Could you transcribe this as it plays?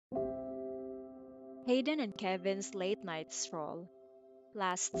Hayden and Kevin's late night stroll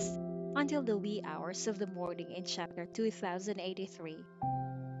lasts until the wee hours of the morning in chapter 2083.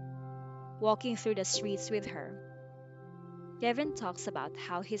 Walking through the streets with her, Kevin talks about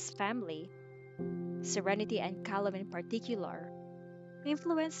how his family, Serenity and Callum in particular,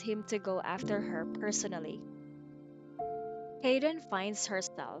 influenced him to go after her personally. Hayden finds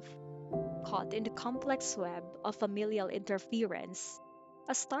herself caught in the complex web of familial interference,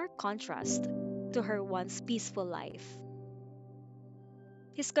 a stark contrast to her once peaceful life.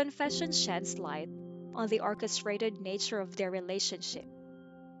 His confession sheds light on the orchestrated nature of their relationship,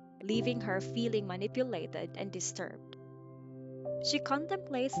 leaving her feeling manipulated and disturbed. She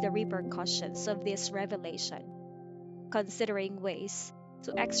contemplates the repercussions of this revelation, considering ways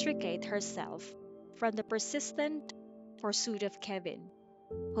to extricate herself from the persistent pursuit of Kevin,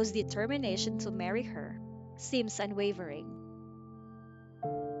 whose determination to marry her seems unwavering.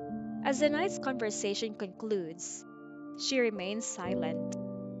 As the night's conversation concludes, she remains silent,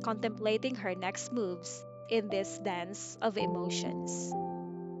 contemplating her next moves in this dance of emotions.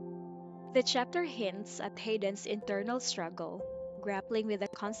 The chapter hints at Hayden's internal struggle, grappling with the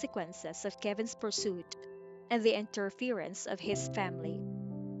consequences of Kevin's pursuit and the interference of his family.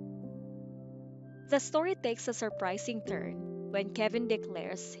 The story takes a surprising turn when Kevin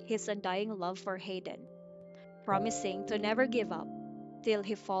declares his undying love for Hayden, promising to never give up till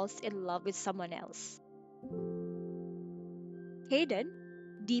he falls in love with someone else. Hayden,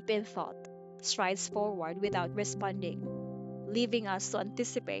 deep in thought, strides forward without responding, leaving us to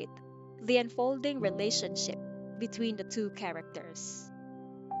anticipate the unfolding relationship between the two characters.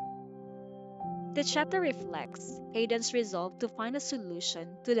 The chapter reflects Hayden's resolve to find a solution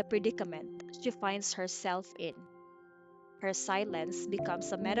to the predicament she finds herself in. Her silence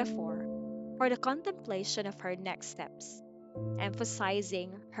becomes a metaphor for the contemplation of her next steps,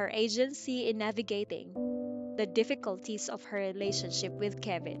 emphasizing her agency in navigating the difficulties of her relationship with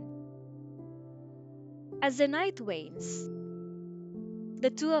Kevin. As the night wanes, the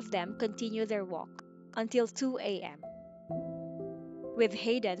two of them continue their walk until 2 a.m., with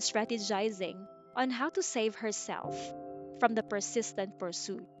Hayden strategizing on how to save herself from the persistent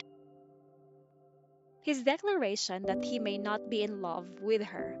pursuit. His declaration that he may not be in love with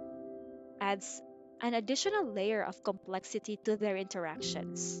her adds an additional layer of complexity to their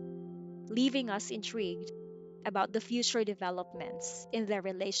interactions, leaving us intrigued about the future developments in their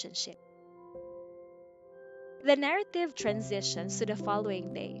relationship. The narrative transitions to the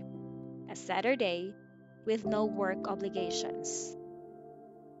following day, a Saturday with no work obligations.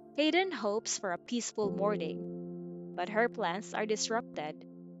 Hayden hopes for a peaceful morning, but her plans are disrupted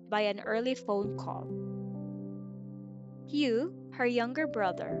by an early phone call. Hugh, her younger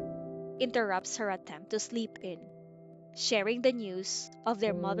brother, interrupts her attempt to sleep in, sharing the news of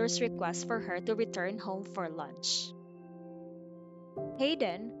their mother's request for her to return home for lunch.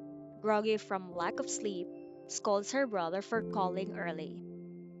 Hayden, groggy from lack of sleep, scolds her brother for calling early.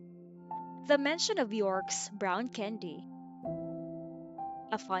 The mention of York's brown candy,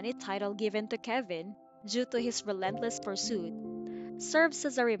 a funny title given to Kevin due to his relentless pursuit, serves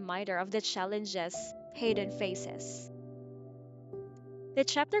as a reminder of the challenges Hayden faces. The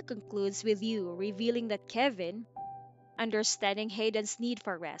chapter concludes with you revealing that Kevin, understanding Hayden's need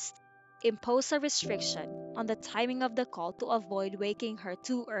for rest, imposed a restriction on the timing of the call to avoid waking her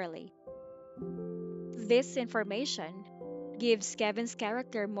too early. This information gives Kevin's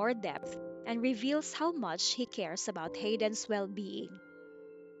character more depth and reveals how much he cares about Hayden's well being.